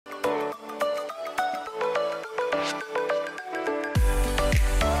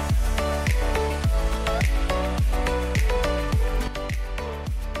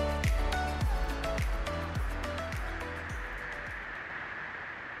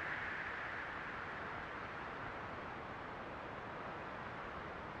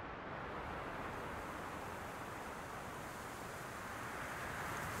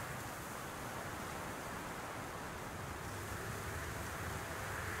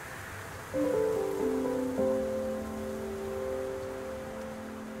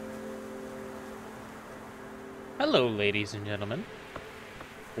Hello, ladies and gentlemen,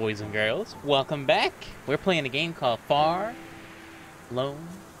 boys and girls. Welcome back. We're playing a game called Far Lone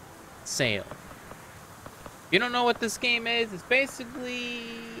Sail. If you don't know what this game is, it's basically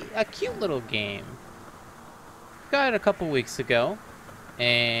a cute little game. Got it a couple weeks ago,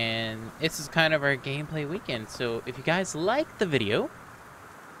 and this is kind of our gameplay weekend. So if you guys like the video,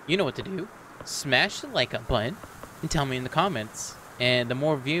 you know what to do. Smash the like up button and tell me in the comments. And the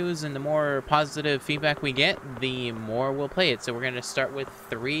more views and the more positive feedback we get, the more we'll play it. So we're going to start with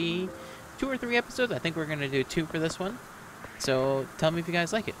two or three episodes. I think we're going to do 2 for this one. So tell me if you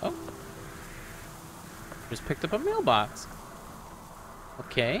guys like it. Oh. Just picked up a mailbox.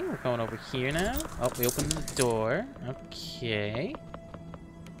 Okay, we're going over here now. Oh, we opened the door. Okay.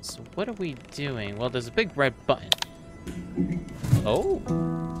 So what are we doing? Well, there's a big red button. Oh.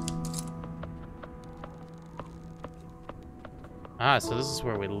 Ah, so this is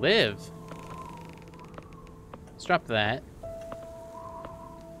where we live. Let's drop that.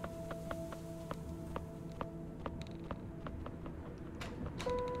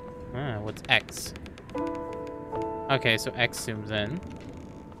 Ah, what's X? Okay, so X zooms in.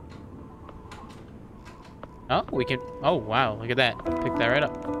 Oh, we can... Oh, wow, look at that. Pick that right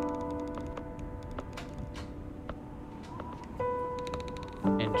up.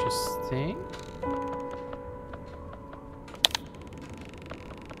 Interesting.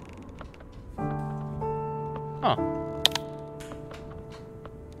 Oh.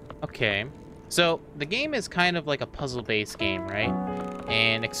 Okay. So, the game is kind of like a puzzle-based game, right?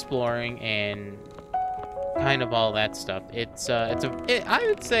 And exploring and kind of all that stuff. I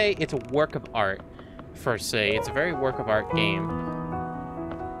would say it's a work of art, per se. It's a very work of art game,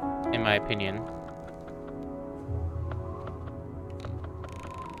 in my opinion.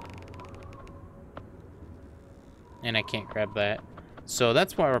 And I can't grab that. So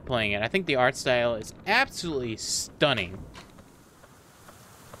that's why we're playing it. I think the art style is absolutely stunning.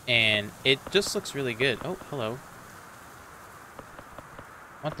 And it just looks really good. Oh, hello.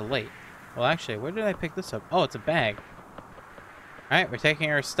 I want the light. Well, actually, where did I pick this up? Oh, it's a bag. Alright, we're taking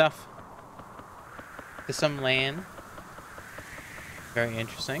our stuff to some land. Very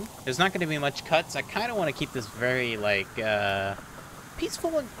interesting. There's not going to be much cuts. I kind of want to keep this very, like,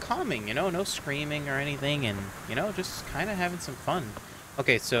 peaceful and calming, you know? No screaming or anything, and, you know, just kind of having some fun.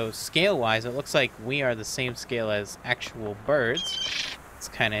 Okay, so scale-wise, it looks like we are the same scale as actual birds. It's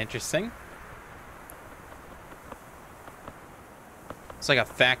kind of interesting. It's like a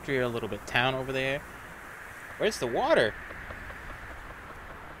factory or a little bit town over there. Where's the water?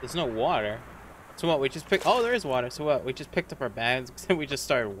 There's no water. So what, we just picked... Oh, there is water. So what, we just picked up our bags and we just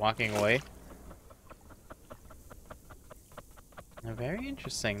started walking away. Now, very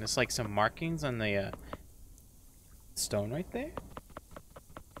interesting. There's like some markings on the stone right there.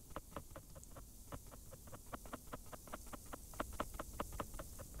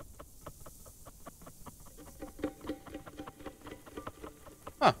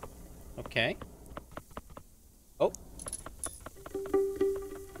 Huh. Okay. Oh.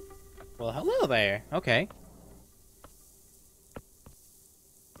 Well, hello there. Okay.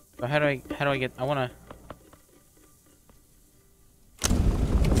 So how do I get... I wanna...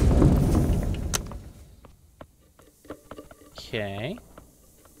 Okay.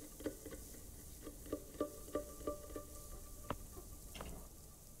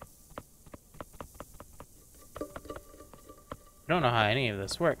 I don't know how any of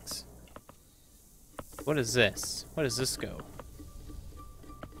this works. What is this? Where does this go?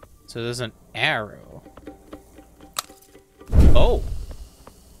 So there's an arrow. Oh!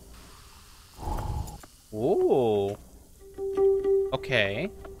 Whoa! Okay.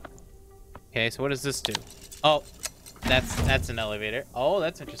 Okay, so what does this do? Oh! That's an elevator. Oh,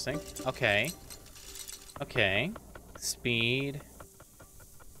 that's interesting. Okay. Okay. Speed.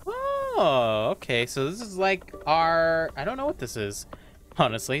 Oh, okay. So this is like our... I don't know what this is.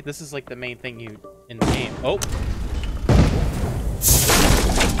 Honestly, this is like the main thing in the game. Oh.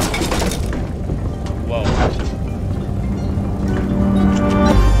 Whoa.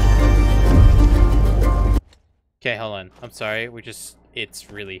 Okay, hold on. I'm sorry. It's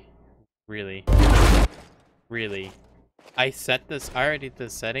really... I already did the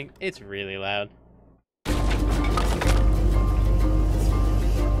setting. It's really loud. I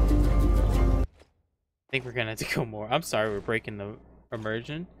think we're gonna have to go more. I'm sorry we're breaking the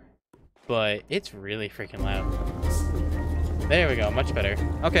immersion, but it's really freaking loud. There we go, much better.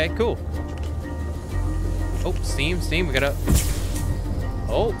 Okay, cool. Oh, steam, we gotta...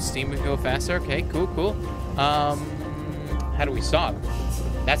 Oh, steam, we can go faster. Okay, cool. How do we stop?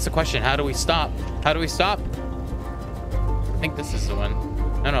 That's the question. How do we stop? How do we stop? I think this is the one.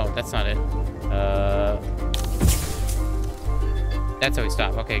 No, that's not it. That's how we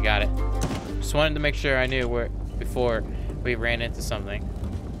stop. Okay, got it. Just wanted to make sure I knew where before we ran into something.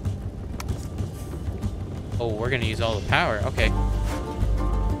 Oh, we're gonna use all the power. Okay.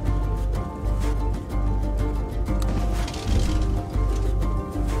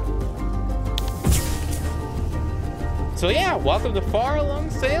 So yeah, welcome to Far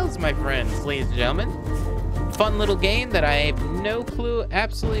Along Sales, my friends, ladies and gentlemen. Fun little game that I have no clue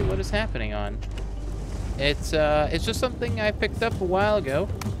absolutely what is happening on. It's just something I picked up a while ago.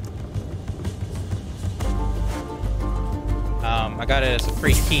 I got it as a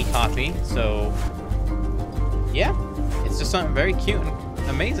free key copy, so yeah, it's just something very cute and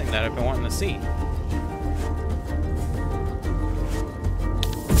amazing that I've been wanting to see.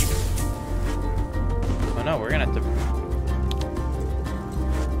 Oh no, we're gonna have to...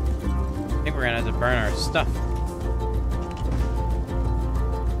 I think we're gonna have to burn our stuff.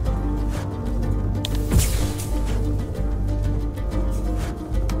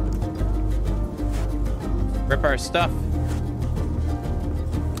 Rip our stuff.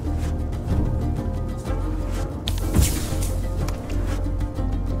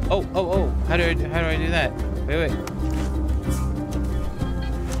 Oh, how do I do that? Wait.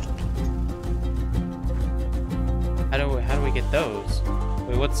 How do we get those?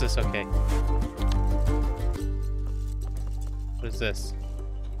 Wait, what's this? Okay. What is this?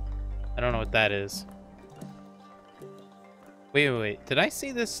 I don't know what that is. Wait. Did I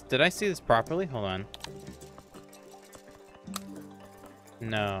see this? Did I see this properly? Hold on.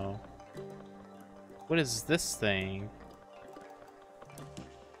 No. What is this thing?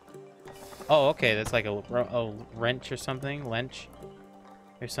 Oh, okay. That's like a wrench or something. Lench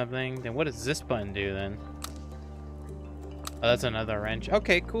or something. Then what does this button do then? Oh, that's another wrench.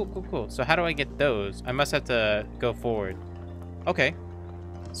 Okay, cool. So how do I get those? I must have to go forward. Okay.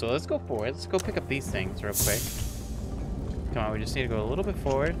 So let's go forward. Let's go pick up these things real quick. Come on, we just need to go a little bit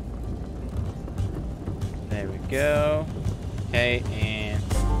forward. There we go. Okay, and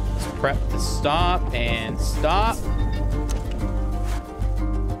let's prep to stop and stop.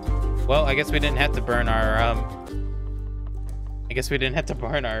 Well, I guess we didn't have to burn our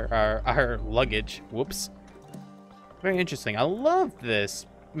our luggage. Whoops. Very interesting. I love this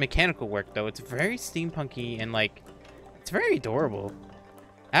mechanical work though. It's very steampunky and like it's very adorable.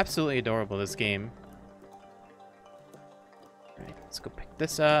 Absolutely adorable, this game. Alright, let's go pick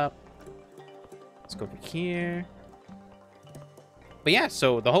this up. Let's go over here. But yeah,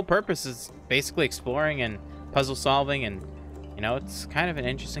 so the whole purpose is basically exploring and puzzle solving, and you know, it's kind of an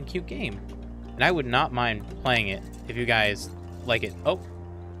interesting, cute game. And I would not mind playing it if you guys like it. Oh,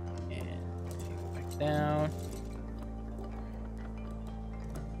 and go back down.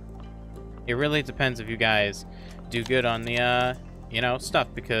 It really depends if you guys do good on the you know, stuff,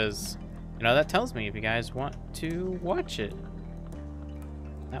 because you know that tells me if you guys want to watch it.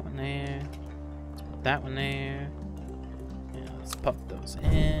 That one there. Let's put that one there. Yeah, let's pop those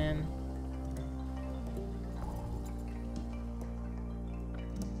in.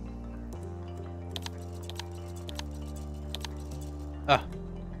 Oh.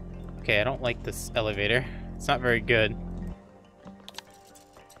 Okay, I don't like this elevator. It's not very good.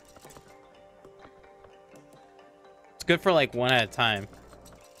 It's good for like one at a time.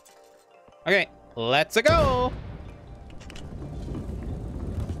 Okay, let's go.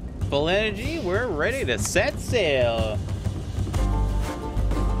 Full energy, we're ready to set sail.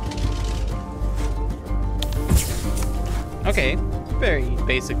 Okay, very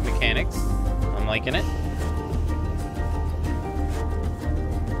basic mechanics. I'm liking it.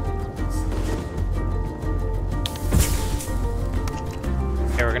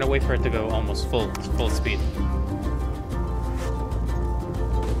 Okay, we're gonna wait for it to go almost full speed.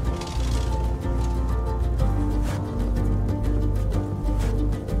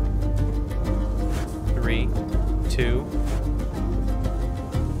 Three, two,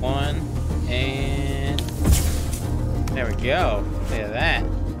 one, and there we go. Look at that.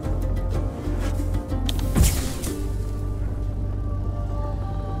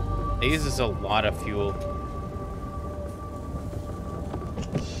 It uses a lot of fuel.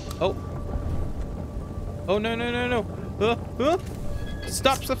 Oh. Oh, no.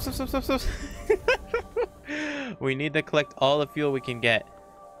 Stop. We need to collect all the fuel we can get.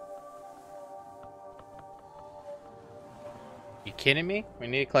 You kidding me? We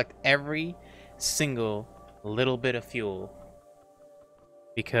need to collect every single little bit of fuel.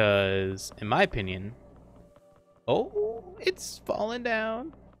 Because, in my opinion... Oh, it's falling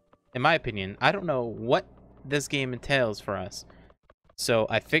down. In my opinion, I don't know what this game entails for us. So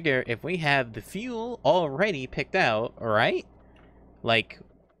I figure if we have the fuel already picked out, right? Like,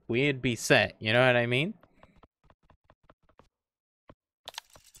 we'd be set, you know what I mean?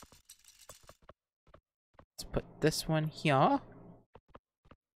 Let's put this one here.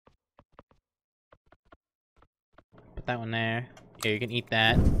 Put that one there. Here, you can eat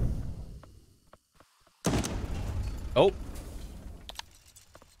that. Oh!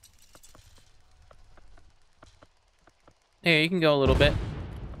 Here, you can go a little bit.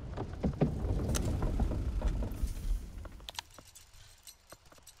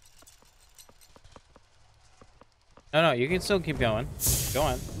 No, you can still keep going. Go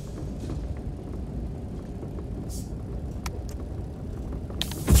on.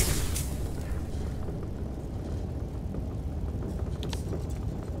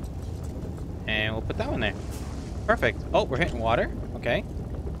 And we'll put that one there. Perfect. Oh, we're hitting water. Okay.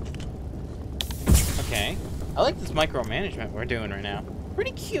 Okay. I like this micromanagement we're doing right now.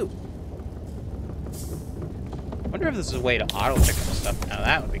 Pretty cute. Wonder if this is a way to auto pick up stuff now.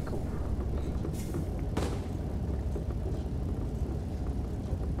 That would be cool.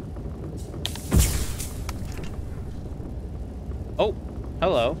 Oh,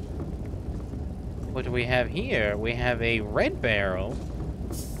 hello. What do we have here? We have a red barrel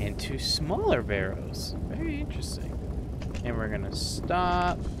and 2 smaller barrels. Very interesting. And we're gonna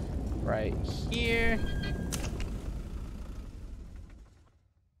stop right here.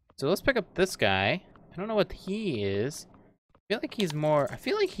 So let's pick up this guy. I don't know what he is. I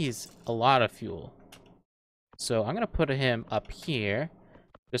feel like he's a lot of fuel. So I'm gonna put him up here,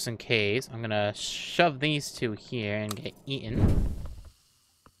 just in case. I'm gonna shove these 2 here and get eaten.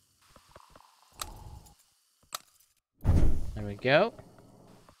 There we go.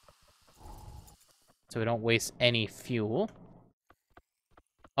 So we don't waste any fuel.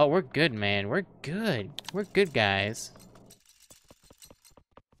 Oh, we're good, man. We're good. We're good, guys.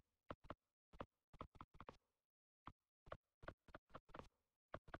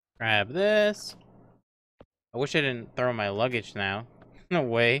 Grab this. I wish I didn't throw my luggage now. No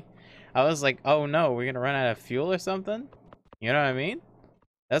way. I was like, oh no, we're gonna run out of fuel or something? You know what I mean?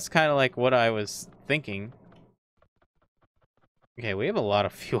 That's kind of like what I was thinking. Okay, we have a lot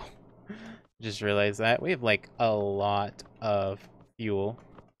of fuel. Just realized that. We have like a lot of fuel.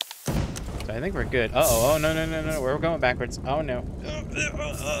 So I think we're good. Uh-oh, oh no, we're going backwards. Oh no.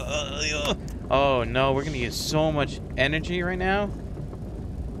 Oh no, we're gonna use so much energy right now.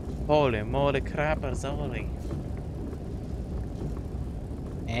 Holy moly crapazzoli.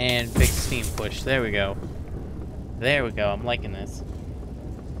 And big steam push. There we go. There we go. I'm liking this.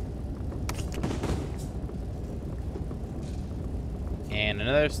 And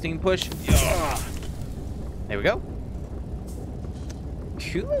another steam push. Yeah. There we go.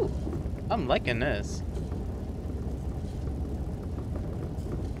 Cool. I'm liking this.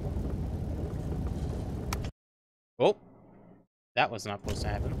 Oh. That was not supposed to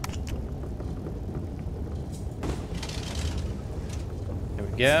happen. There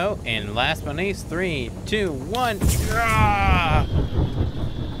we go. And last but not least, 3, 2, 1. Ah!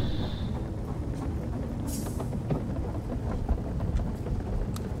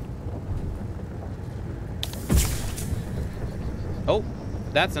 Oh,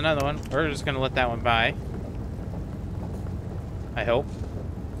 that's another one. We're just gonna let that one by. I hope.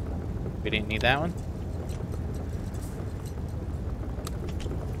 We didn't need that one.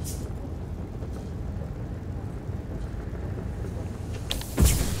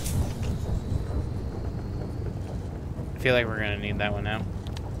 I feel like we're gonna need that one now.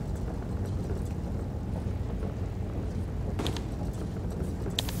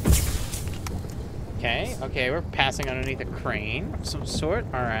 Okay, we're passing underneath a crane of some sort.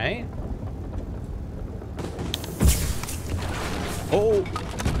 All right. Oh.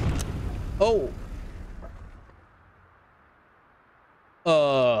 Oh.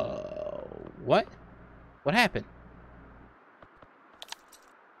 What? What happened?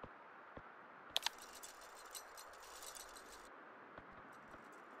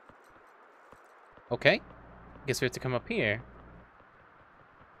 Okay. Guess we have to come up here.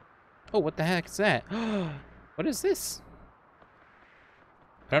 Oh, what the heck is that? What is this?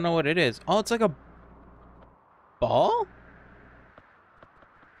 I don't know what it is. Oh, it's like a ball?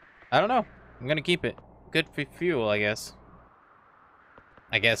 I don't know. I'm gonna keep it. Good for fuel, I guess.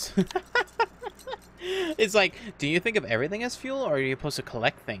 It's like, do you think of everything as fuel, or are you supposed to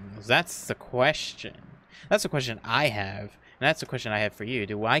collect things? That's the question. That's the question I have. And that's the question I have for you.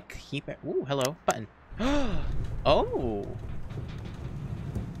 Do I keep it? Ooh, hello. Button. Oh.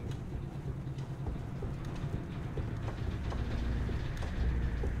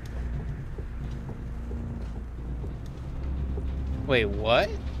 Wait, what?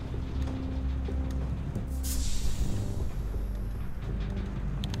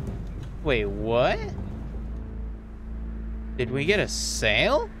 Wait, what? Did we get a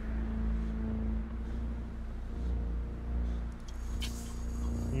sail?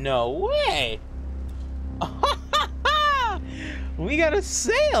 No way! We got a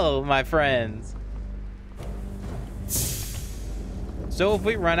sail, my friends! So if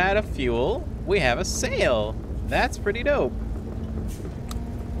we run out of fuel, we have a sail. That's pretty dope.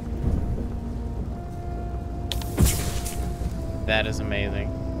 That is amazing.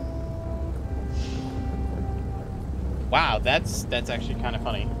 Wow, that's actually kind of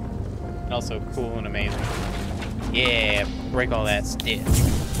funny. And also cool and amazing. Yeah, break all that stuff.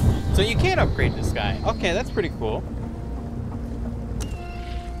 So you can't upgrade this guy. Okay, that's pretty cool.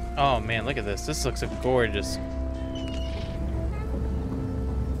 Oh man, look at this. This looks gorgeous.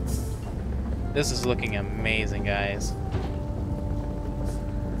 This is looking amazing, guys.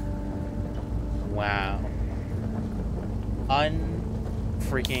 Wow.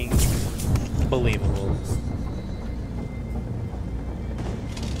 Unfreaking believable.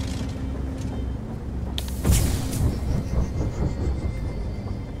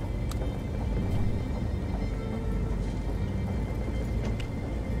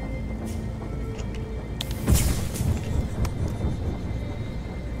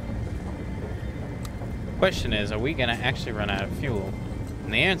 Question is, are we gonna actually run out of fuel?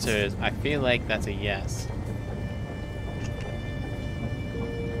 And the answer is, I feel like that's a yes.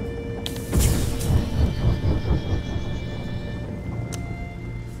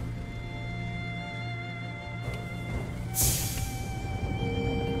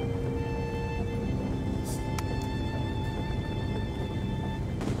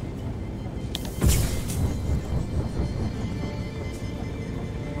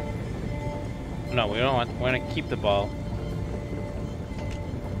 No, we don't want. We want to keep the ball.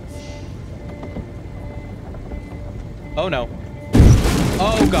 Oh no!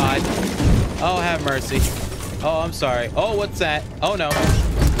 Oh God! Oh, have mercy! Oh, I'm sorry. Oh, what's that? Oh no!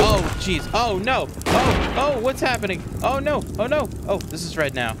 Oh, jeez! Oh no! Oh, what's happening? Oh no! Oh no! Oh, this is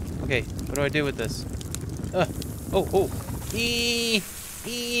red now. Okay, what do I do with this? Oh!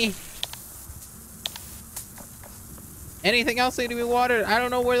 Anything else need to be watered? I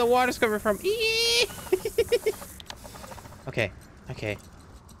don't know where the water's coming from. Okay.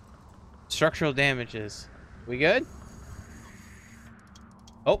 Structural damages. We good?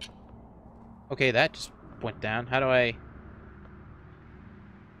 Oh. Okay, that just went down. How do I...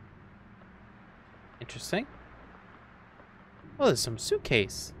 Interesting. Oh, there's some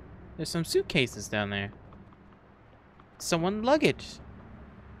suitcase. There's some suitcases down there. Someone's luggage.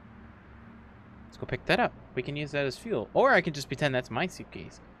 Let's go pick that up. We can use that as fuel. Or I can just pretend that's my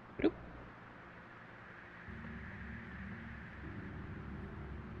suitcase. Bloop.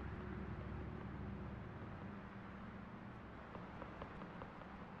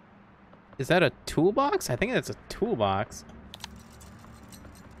 Is that a toolbox? I think that's a toolbox.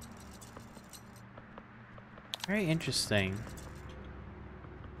 Very interesting.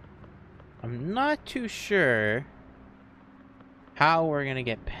 I'm not too sure how we're gonna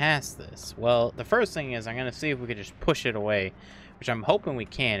get past this. Well, the first thing is I'm gonna see if we could just push it away, which I'm hoping we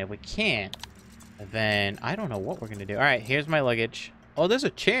can. If we can't, then I don't know what we're gonna do. All right, here's my luggage. Oh, there's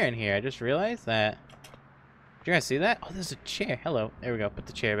a chair in here. I just realized that. Did you guys see that? Oh, there's a chair. Hello. There we go. Put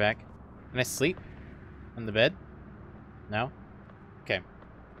the chair back. Can I sleep on the bed? No? Okay.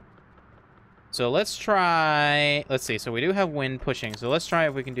 So let's try... Let's see. So we do have wind pushing. So let's try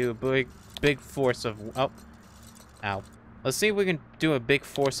if we can do a big force of... Oh. Ow. Let's see if we can do a big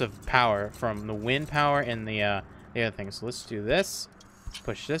force of power from the wind power and the other thing. So let's do this. Let's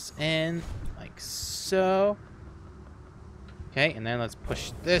push this in like so. Okay, and then let's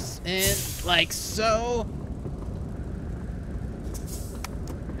push this in like so.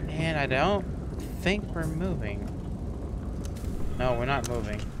 And I don't think we're moving. No, we're not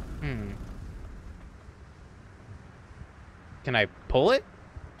moving. Can I pull it?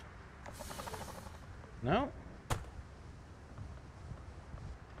 No?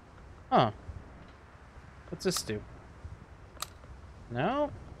 Huh. What's this do?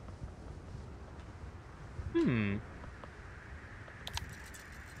 No? I'm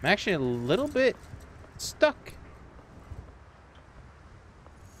actually a little bit stuck.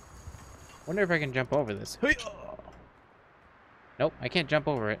 Wonder if I can jump over this. Nope, I can't jump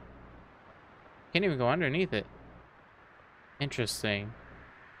over it. Can't even go underneath it. Interesting.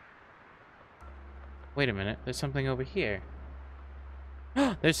 Wait a minute, there's something over here.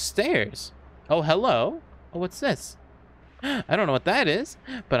 There's stairs. Oh, hello. Oh, what's this? I don't know what that is,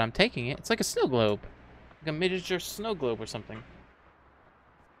 but I'm taking it. It's like a snow globe. Like a miniature snow globe or something.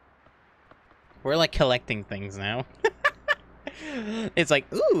 We're like collecting things now. It's like,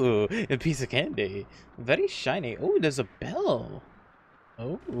 ooh, a piece of candy. Very shiny. Oh, there's a bell.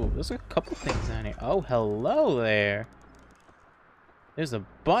 Oh, there's a couple things on here. Oh, hello there. There's a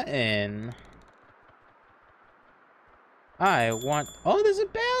button. I want... Oh, there's a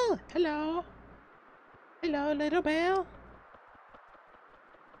bell. Hello. Hello, little bell.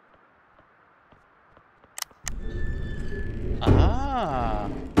 Ah.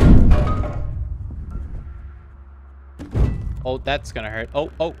 Oh, that's gonna hurt.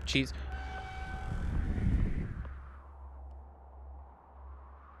 Oh, jeez.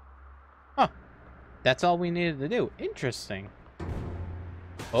 Huh. That's all we needed to do. Interesting.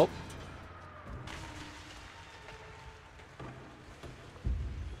 Oh.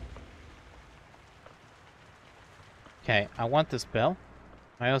 Okay, I want this bell.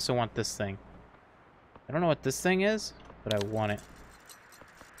 I also want this thing. I don't know what this thing is, but I want it.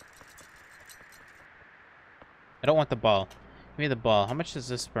 I don't want the ball. Give me the ball. How much does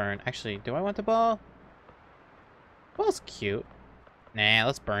this burn? Actually, do I want the ball? Ball's cute. Nah,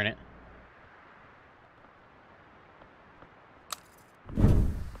 let's burn it.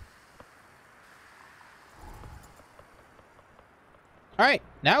 Alright,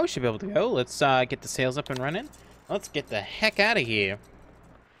 now we should be able to go. Let's get the sails up and running. Let's get the heck out of here.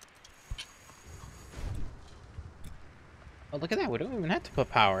 Oh, look at that. We don't even have to put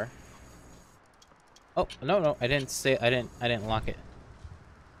power. Oh, no, I didn't say I didn't lock it.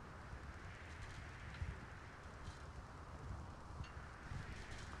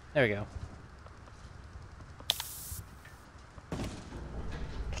 There we go.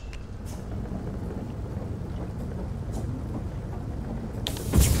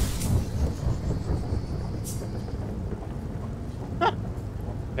 Huh.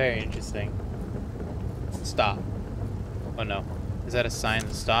 Very interesting. Stop. Oh no. Is that a sign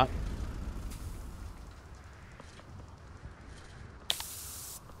to stop?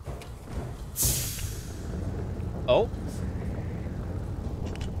 Oh.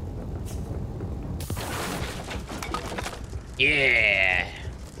 Yeah.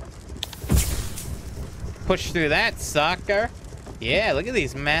 Push through that, sucker. Yeah, look at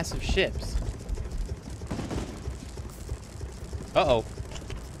these massive ships. Uh-oh.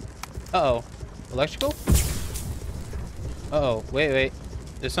 Uh-oh. Electrical? Uh-oh. Wait.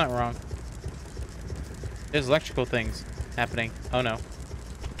 There's something wrong. There's electrical things happening. Oh, no.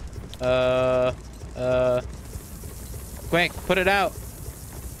 Quick, put it out.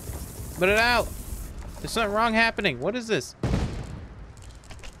 Put it out. There's something wrong happening. What is this?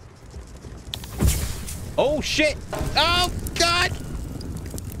 Oh, shit. Oh, God.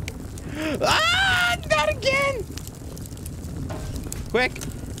 Ah, not again. Quick,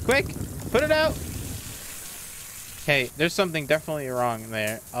 put it out. Okay, there's something definitely wrong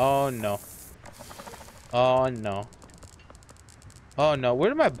there. Oh, no. Oh, no. Oh, no. Where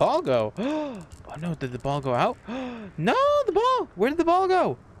did my ball go? Oh, no. Did the ball go out? No, the ball. Where did the ball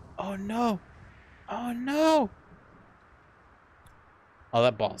go? Oh, no. Oh, no. Oh,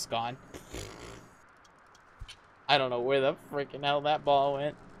 that ball's gone. I don't know where the freaking hell that ball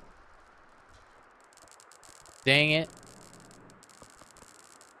went. Dang it.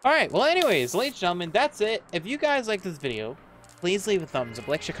 Alright, well anyways, ladies and gentlemen, that's it. If you guys like this video, please leave a thumbs up,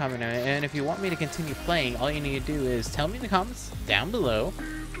 like, share, comment on it, and if you want me to continue playing, all you need to do is tell me in the comments down below,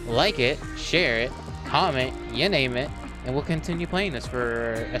 like it, share it, comment, you name it, and we'll continue playing this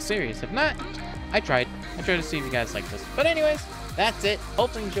for a series. If not, I tried to see if you guys like this. But anyways, that's it.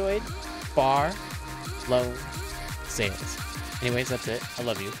 Hope you enjoyed. Far, Lone, Sails. Anyways, that's it. I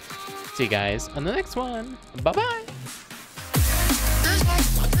love you. See you guys on the next one. Bye-bye.